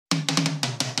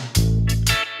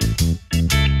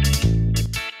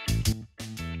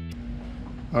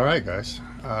All right, guys.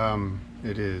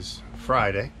 It is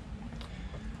Friday.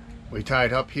 We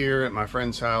tied up here at my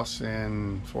friend's house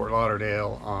in Fort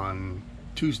Lauderdale on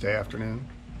Tuesday afternoon.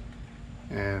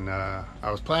 And I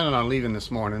was planning on leaving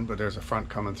this morning, but there's a front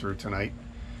coming through tonight.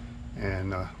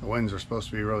 And the winds are supposed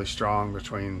to be really strong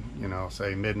between,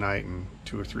 say midnight and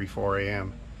 2 or 3, 4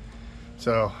 a.m.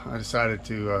 So I decided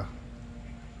to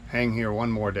hang here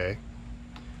one more day.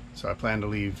 So I plan to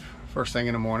leave first thing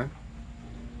in the morning,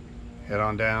 head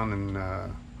on down,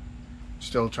 and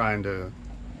still trying to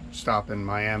stop in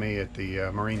Miami at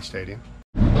the Marine Stadium.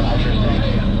 Good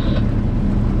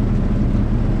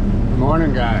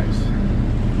morning, guys.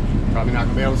 Probably not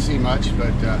gonna be able to see much,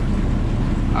 but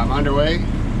I'm underway.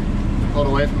 Pulled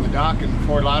away from the dock in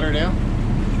Fort Lauderdale.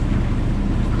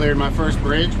 Cleared my first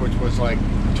bridge, which was like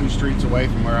 2 streets away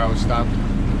from where I was stopped.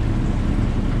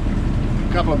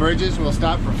 A couple of bridges, we'll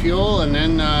stop for fuel, and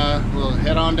then we'll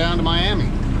head on down to Miami.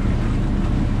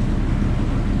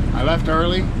 I left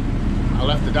early. I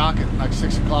left the dock at like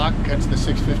 6 o'clock, catch the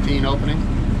 6:15 opening.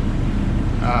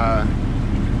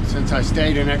 Since I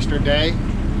stayed an extra day,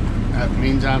 that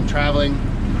means I'm traveling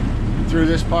through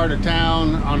this part of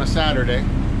town on a Saturday,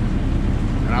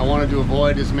 and I wanted to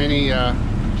avoid as many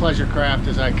pleasure craft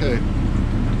as I could.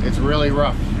 It's really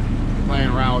rough playing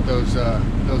around with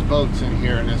those boats in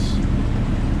here, and this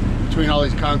between all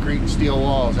these concrete and steel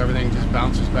walls, everything just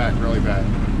bounces back really bad.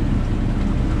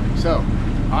 So,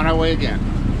 on our way again.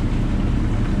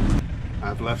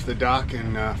 I've left the dock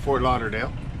in Fort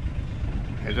Lauderdale,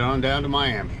 headed on down to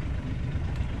Miami.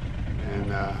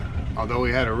 And although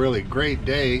we had a really great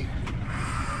day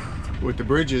with the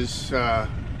bridges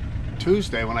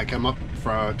Tuesday when I came up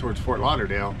towards Fort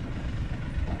Lauderdale,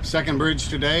 second bridge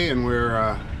today, and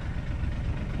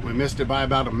we missed it by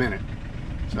about a minute.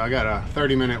 So I got a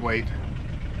 30-minute wait,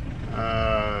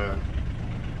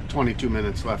 22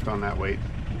 minutes left on that wait.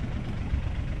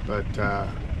 But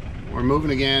we're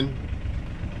moving again.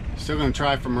 Still going to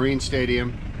try for Marine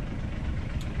Stadium.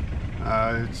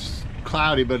 It's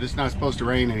cloudy, but it's not supposed to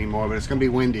rain anymore, but it's going to be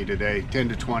windy today, 10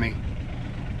 to 20.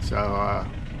 So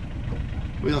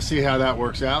we'll see how that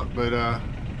works out, but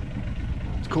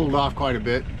it's cooled off quite a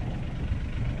bit.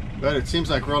 But it seems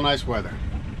like real nice weather.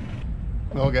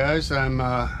 Well, guys, I'm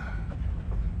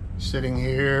sitting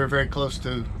here very close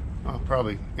to,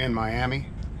 probably in Miami,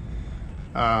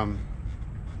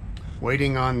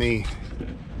 waiting on the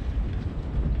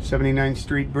 79th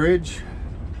Street Bridge,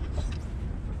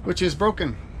 which is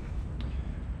broken.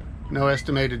 No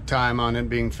estimated time on it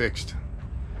being fixed.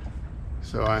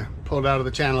 So I pulled out of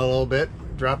the channel a little bit,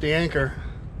 dropped the anchor,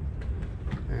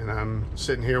 and I'm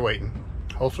sitting here waiting.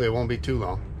 Hopefully it won't be too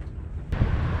long.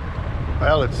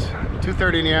 Well, it's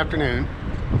 2:30 in the afternoon,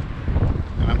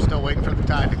 and I'm still waiting for the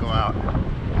tide to go out.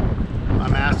 My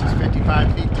mast is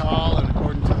 55 feet tall, and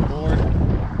according to the board,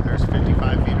 there's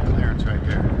 55 feet of clearance right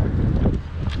there.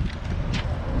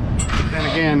 Then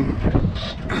again,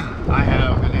 I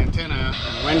have an antenna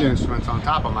and wind instruments on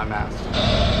top of my mast.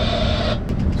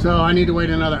 So I need to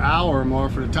wait another hour or more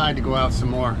for the tide to go out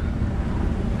some more.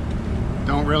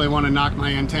 Don't really want to knock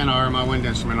my antenna or my wind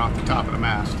instrument off the top of the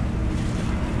mast.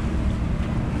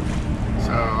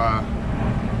 So I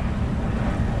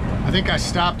think I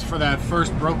stopped for that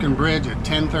first broken bridge at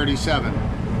 10:37.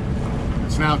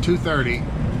 It's now 2:30,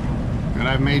 and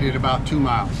I've made it about 2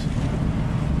 miles.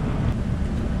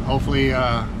 Hopefully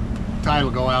tide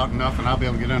will go out enough and I'll be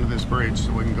able to get under this bridge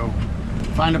so we can go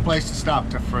find a place to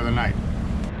stop for the night.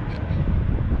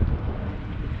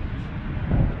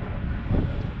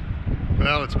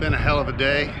 Well, it's been a hell of a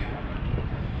day.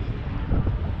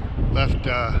 Left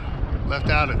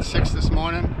out at 6 this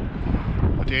morning.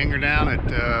 Put the anchor down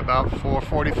at about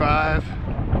 4:45.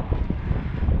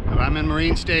 And I'm in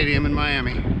Marine Stadium in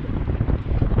Miami.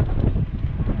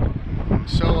 And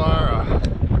so are a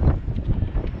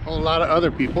whole lot of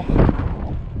other people.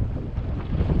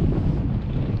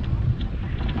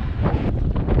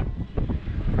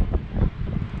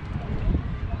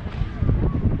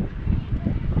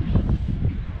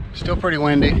 Still pretty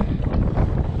windy.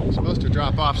 It's supposed to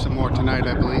drop off some more tonight,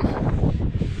 I believe.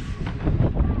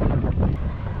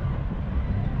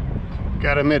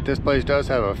 Gotta admit, this place does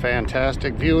have a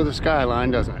fantastic view of the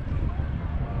skyline, doesn't it?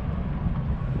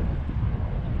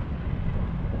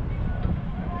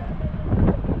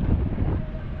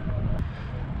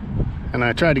 And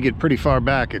I tried to get pretty far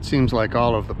back. It seems like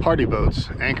all of the party boats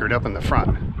anchored up in the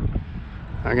front.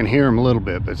 I can hear them a little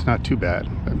bit, but it's not too bad.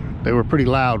 But they were pretty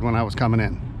loud when I was coming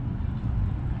in.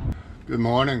 Good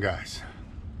morning, guys.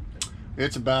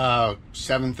 It's about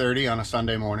 7:30 on a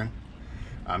Sunday morning.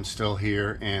 I'm still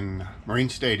here in Marine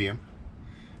Stadium.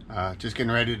 Just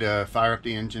getting ready to fire up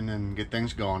the engine and get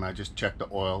things going. I just checked the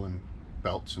oil and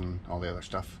belts and all the other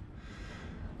stuff.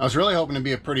 I was really hoping to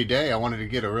be a pretty day. I wanted to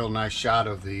get a real nice shot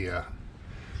of the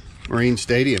Marine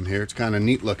Stadium here. It's kind of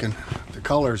neat looking, the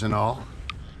colors and all.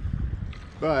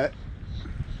 But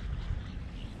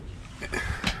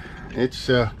it's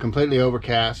completely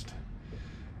overcast.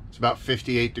 It's about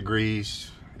 58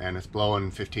 degrees and it's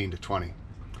blowing 15 to 20.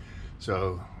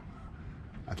 So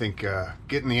I think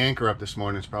getting the anchor up this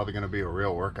morning is probably going to be a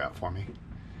real workout for me.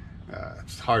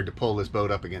 It's hard to pull this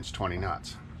boat up against 20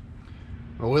 knots.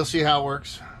 But we'll see how it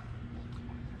works.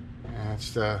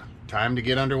 It's time to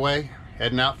get underway,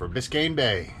 heading out for Biscayne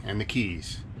Bay and the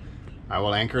Keys. I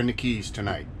will anchor in the Keys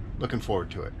tonight. Looking forward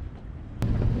to it.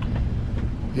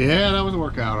 Yeah, that was a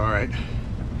workout, all right.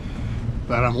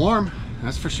 But I'm warm,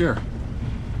 that's for sure.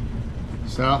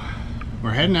 So,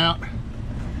 we're heading out.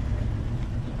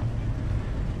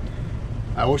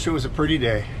 I wish it was a pretty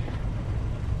day.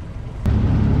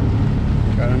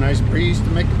 Got a nice breeze to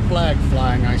make the flag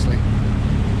fly nicely.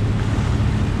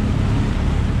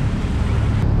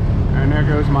 And there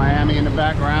goes Miami in the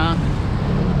background.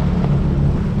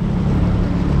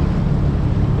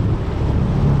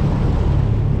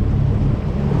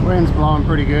 Wind's blowing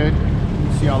pretty good. You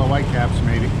can see all the white caps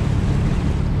maybe.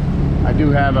 I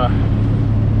do have a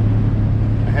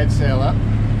head sail up.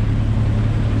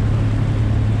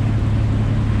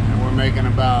 And we're making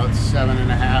about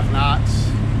 7.5 knots.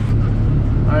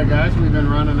 Alright guys, we've been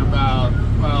running about,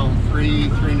 well,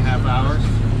 3.5 hours.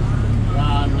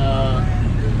 On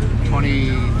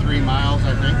 23 miles,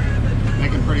 I think.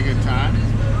 Making pretty good time.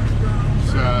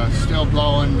 It's still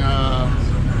blowing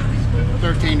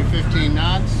 13 to 15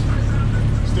 knots.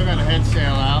 Still got a head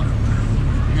sail out.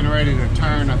 Getting ready to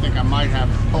turn. I think I might have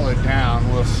to pull it down.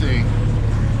 We'll see.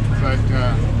 But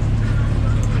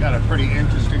got a pretty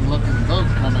interesting looking boat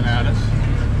coming at us.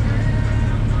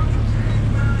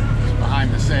 It's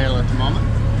behind the sail at the moment.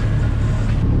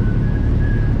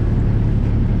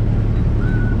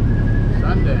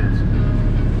 Sundance.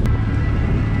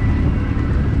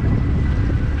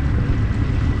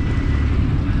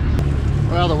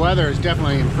 Well, the weather has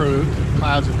definitely improved. The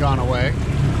clouds have gone away.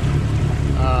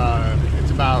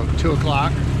 It's about 2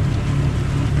 o'clock.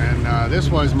 And this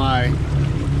was my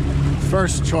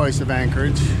first choice of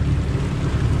anchorage.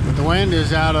 But the wind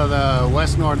is out of the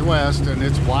west-northwest and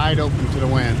it's wide open to the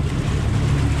wind.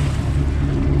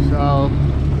 So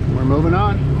we're moving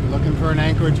on. Looking for an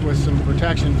anchorage with some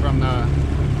protection from the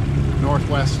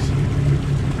northwest.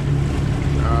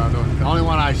 The only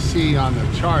one I see on the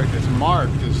chart that's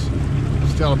marked is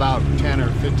still about 10 or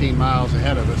 15 miles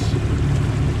ahead of us.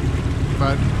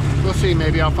 But we'll see,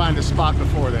 maybe I'll find a spot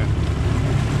before then.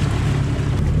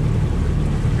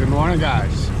 Good morning,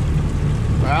 guys.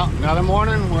 Well, another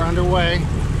morning, we're underway.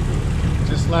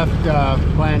 Just left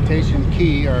Plantation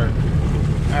Key, or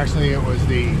actually it was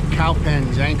the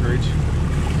Cowpens anchorage.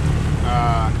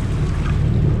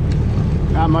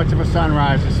 Not much of a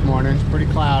sunrise this morning. It's pretty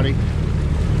cloudy.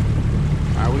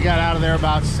 We got out of there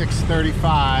about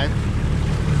 6:35.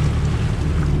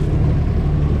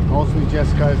 Mostly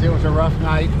just because it was a rough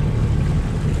night.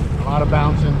 A lot of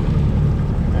bouncing.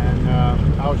 And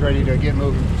I was ready to get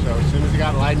moving. So as soon as it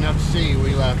got light enough to see,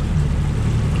 we left.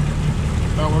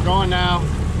 But we're going now.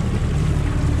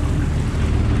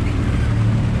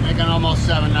 Making almost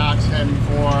 7 knots, heading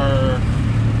for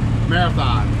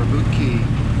Marathon for Boot Key.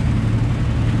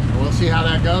 So we'll see how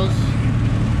that goes.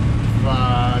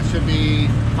 It should be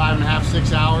 5.5,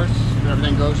 6 hours if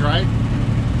everything goes right.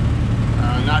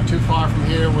 Not too far from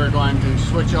here, we're going to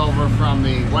switch over from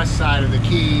the west side of the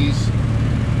Keys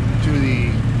to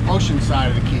the ocean side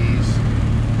of the Keys.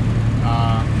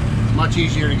 It's much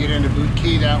easier to get into Boot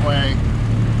Key that way.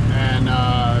 And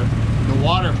the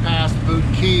water past Boot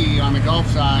Key on the Gulf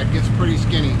side gets pretty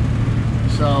skinny.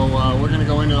 So we're going to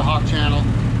go into the Hawk Channel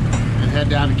and head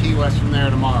down to Key West from there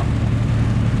tomorrow.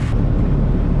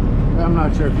 I'm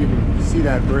not sure if you can see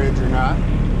that bridge or not.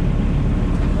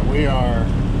 We are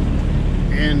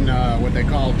in what they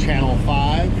call Channel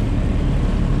 5,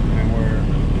 and we're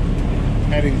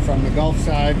heading from the Gulf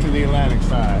side to the Atlantic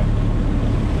side.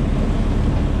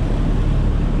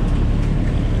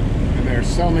 And there's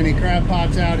so many crab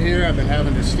pots out here, I've been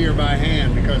having to steer by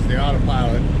hand because the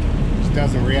autopilot just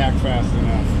doesn't react fast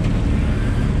enough.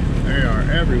 They are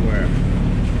everywhere.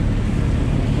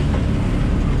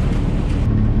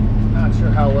 Not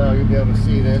sure how well you'll be able to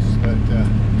see this, but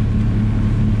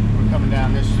we're coming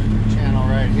down this channel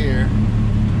right here,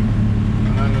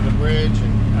 and under the bridge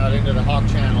and out into the Hawk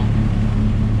Channel.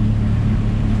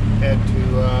 Head to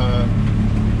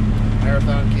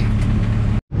Marathon Key.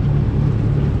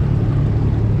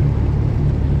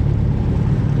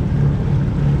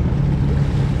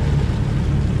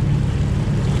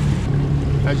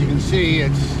 see,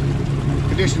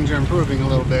 conditions are improving a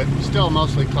little bit. Still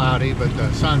mostly cloudy, but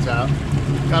the sun's out.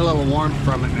 Got a little warmth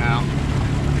from it now.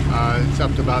 It's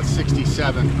up to about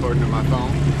 67 according to my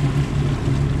phone.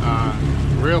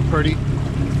 Real pretty.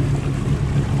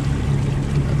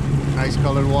 Nice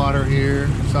colored water here.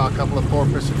 Saw a couple of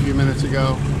porpoise a few minutes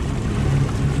ago.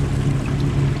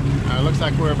 Looks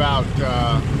like we're about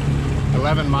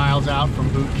 11 miles out from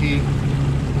Boot Key.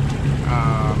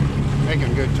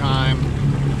 Making good time.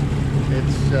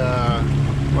 It's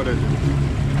what is it?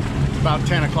 It's about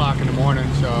 10 o'clock in the morning,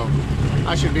 so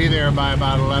I should be there by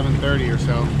about 11:30 or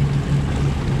so.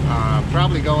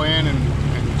 Probably go in and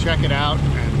check it out,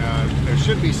 and there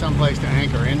should be some place to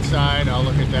anchor inside. I'll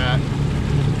look at that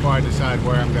before I decide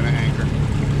where I'm going to anchor.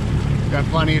 Got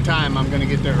plenty of time. I'm going to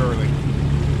get there early.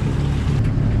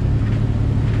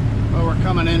 Well, we're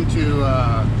coming into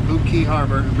Boot Key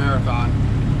Harbor Marathon.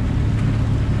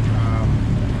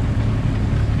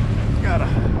 Got a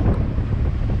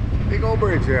big old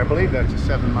bridge there. I believe that's a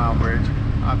 7-mile bridge.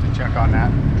 I'll have to check on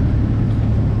that.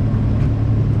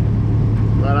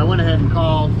 But I went ahead and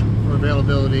called for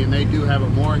availability, and they do have a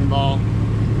mooring ball.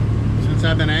 Since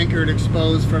I've been anchored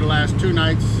exposed for the last 2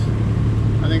 nights,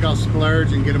 I think I'll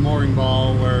splurge and get a mooring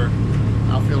ball where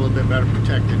I'll feel a little bit better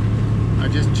protected. I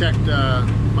just checked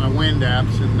my wind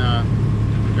apps, and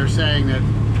they're saying that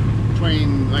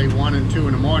between like 1 and 2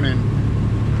 in the morning,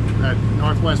 that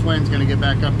northwest wind's going to get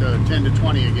back up to 10 to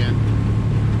 20 again,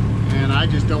 and I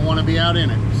just don't want to be out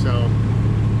in it. So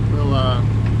we'll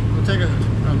take a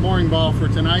mooring ball for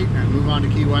tonight and move on to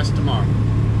Key West tomorrow.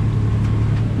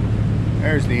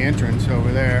 There's the entrance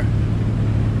over there.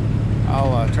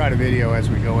 I'll try to video as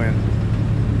we go in.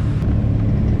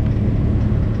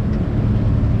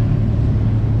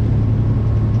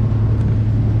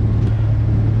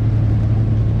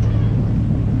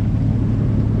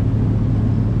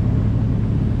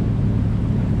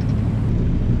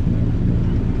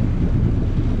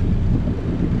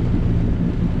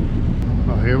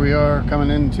 Here we are coming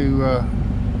into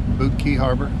Boot Key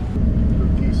Harbor.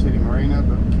 Boot Key City Marina,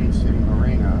 Boot Key City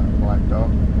Marina, Black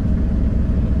Dog.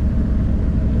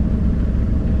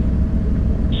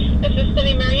 This is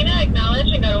City Marina,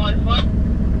 acknowledge and go to 1-4.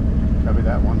 Copy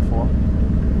that, 1-4.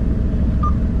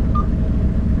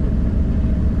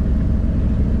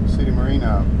 City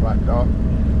Marina, Black Dog.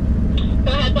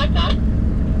 Go ahead, Black Dog.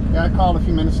 Yeah, I called a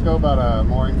few minutes ago about a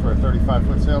mooring for a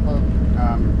 35-foot sailboat.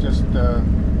 Just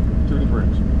through the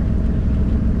bridge.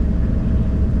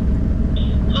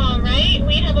 All right,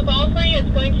 we have a ball for you.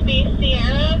 It's going to be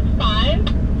Sierra 5.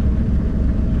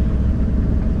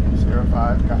 Sierra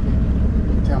 5, copy.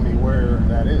 Can you tell me where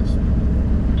that is?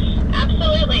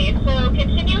 Absolutely. So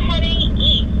continue heading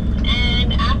east,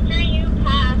 and after you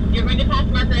pass, you're going to pass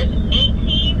markers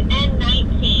 18 and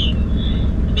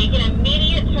 19. Make an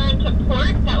immediate turn to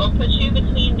port. That will put you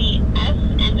between the S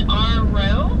and R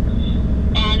row,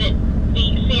 and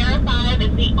the Sierra 5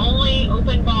 is the only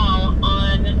open ball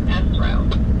on S row.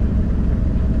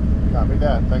 Copy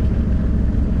that, thank you.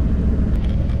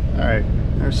 Alright,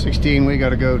 there's 16. We got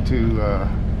to go to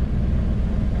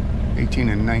 18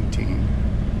 and 19.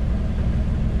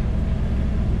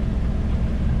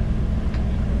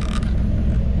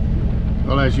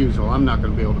 Well, as usual, I'm not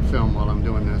going to be able to film while I'm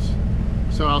doing this.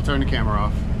 So I'll turn the camera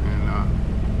off, and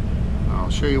I'll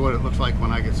show you what it looks like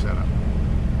when I get set up.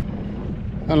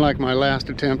 Unlike my last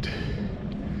attempt,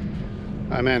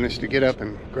 I managed to get up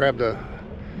and grab the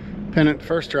pennant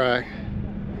first try.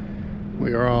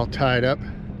 We are all tied up.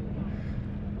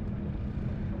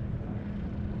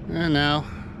 And now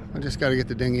I just got to get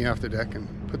the dinghy off the deck and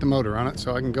put the motor on it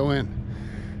so I can go in.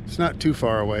 It's not too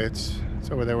far away. It's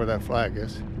over there where that flag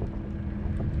is.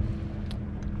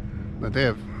 But they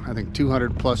have, I think,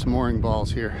 200 plus mooring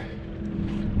balls here.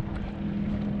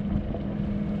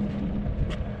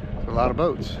 A lot of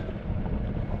boats.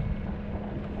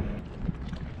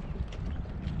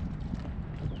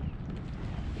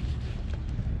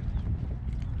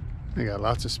 They got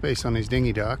lots of space on these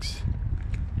dinghy docks.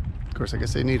 Of course, I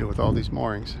guess they need it with all these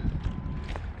moorings.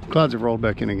 Clouds have rolled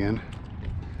back in again.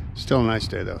 Still a nice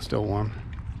day though, still warm.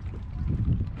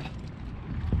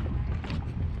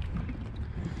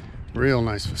 Real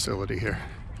nice facility here.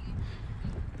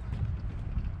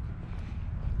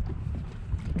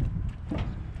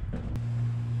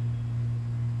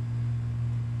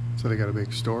 So they got a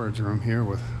big storage room here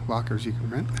with lockers you can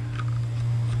rent.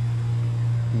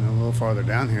 And a little farther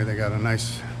down here they got a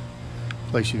nice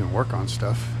place you can work on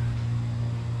stuff.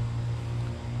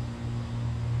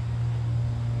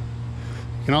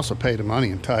 You can also pay the money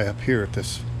and tie up here at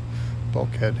this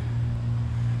bulkhead.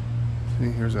 See,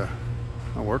 here's a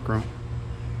workroom.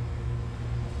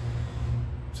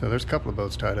 So there's a couple of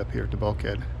boats tied up here at the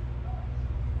bulkhead.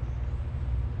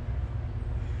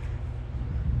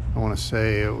 I want to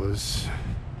say it was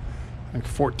like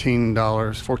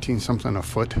 $14, 14 something a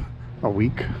foot a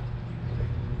week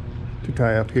to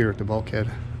tie up here at the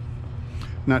bulkhead.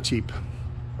 Not cheap.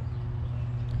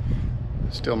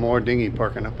 Still more dinghy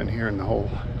parking up in here in the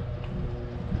hole.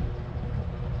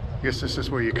 I guess this is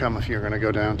where you come if you're going to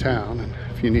go downtown, and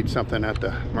if you need something at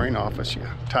the marine office, you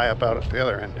tie up out at the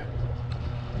other end.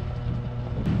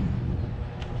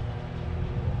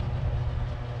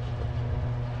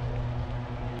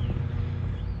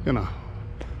 Gonna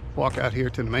walk out here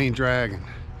to the main drag and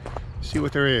see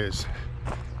what there is.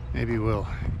 Maybe we'll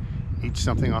eat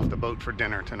something off the boat for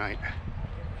dinner tonight.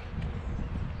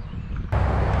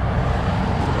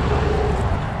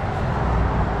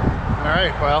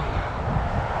 Alright, well,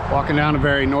 walking down a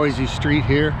very noisy street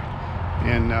here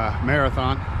in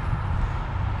Marathon.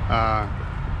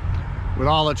 With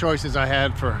all the choices I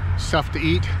had for stuff to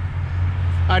eat,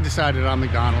 I decided on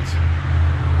McDonald's.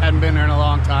 Hadn't been there in a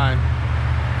long time,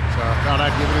 so I thought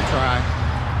I'd give it a try.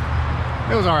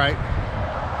 It was alright.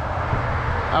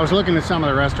 I was looking at some of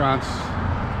the restaurants,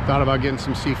 thought about getting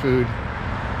some seafood,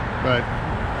 but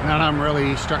none of them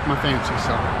really struck my fancy,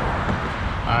 so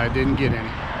I didn't get any.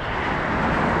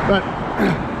 But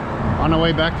on the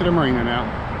way back to the marina now.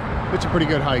 It's a pretty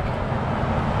good hike.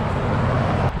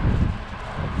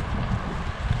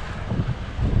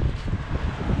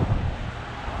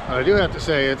 I do have to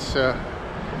say it's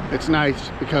nice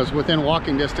because within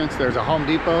walking distance there's a Home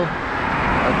Depot,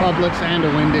 a Publix, and a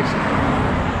Winn-Dixie.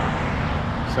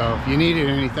 So if you needed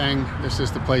anything, this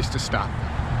is the place to stop.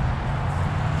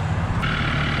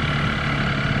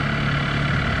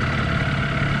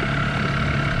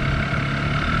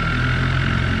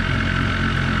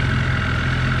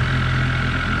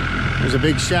 There's a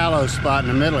big shallow spot in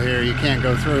the middle here you can't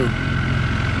go through.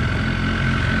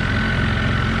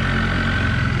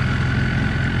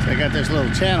 So they got this little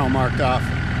channel marked off.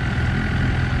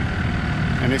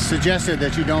 And it's suggested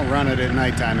that you don't run it at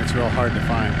nighttime. It's real hard to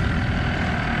find.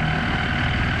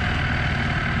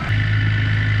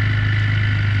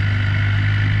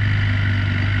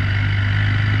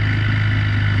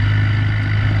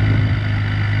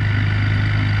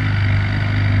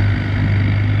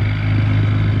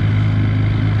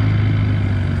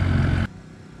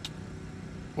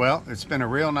 Well, it's been a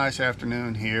real nice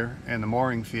afternoon here in the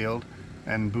mooring field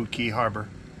and Boot Key Harbor.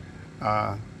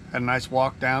 Had a nice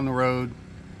walk down the road.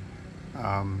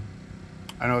 I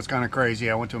know it's kind of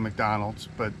crazy. I went to a McDonald's,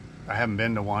 but I haven't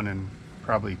been to one in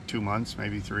probably 2 months,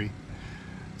 maybe 3.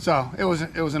 So it was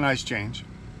a nice change.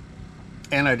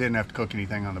 And I didn't have to cook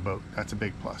anything on the boat. That's a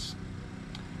big plus.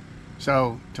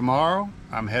 So tomorrow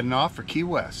I'm heading off for Key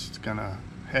West. Gonna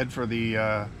head for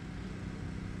the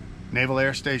Naval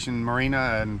Air Station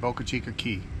Marina and Boca Chica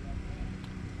Key.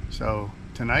 So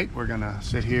tonight we're gonna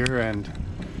sit here and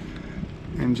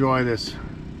enjoy this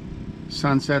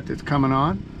sunset that's coming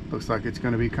on. Looks like it's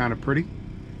gonna be kind of pretty.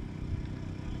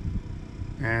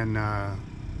 And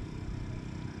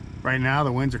right now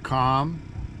the winds are calm.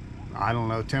 I don't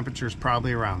know, temperature's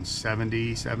probably around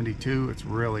 70, 72. It's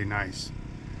really nice.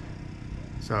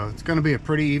 So it's gonna be a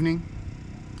pretty evening,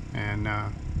 and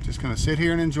just gonna sit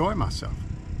here and enjoy myself.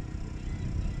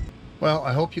 Well,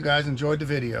 I hope you guys enjoyed the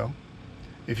video.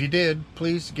 If you did,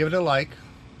 please give it a like,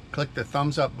 click the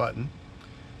thumbs up button,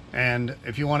 and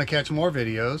if you want to catch more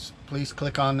videos, please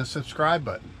click on the subscribe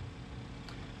button.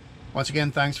 Once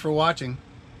again, thanks for watching.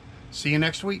 See you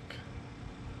next week.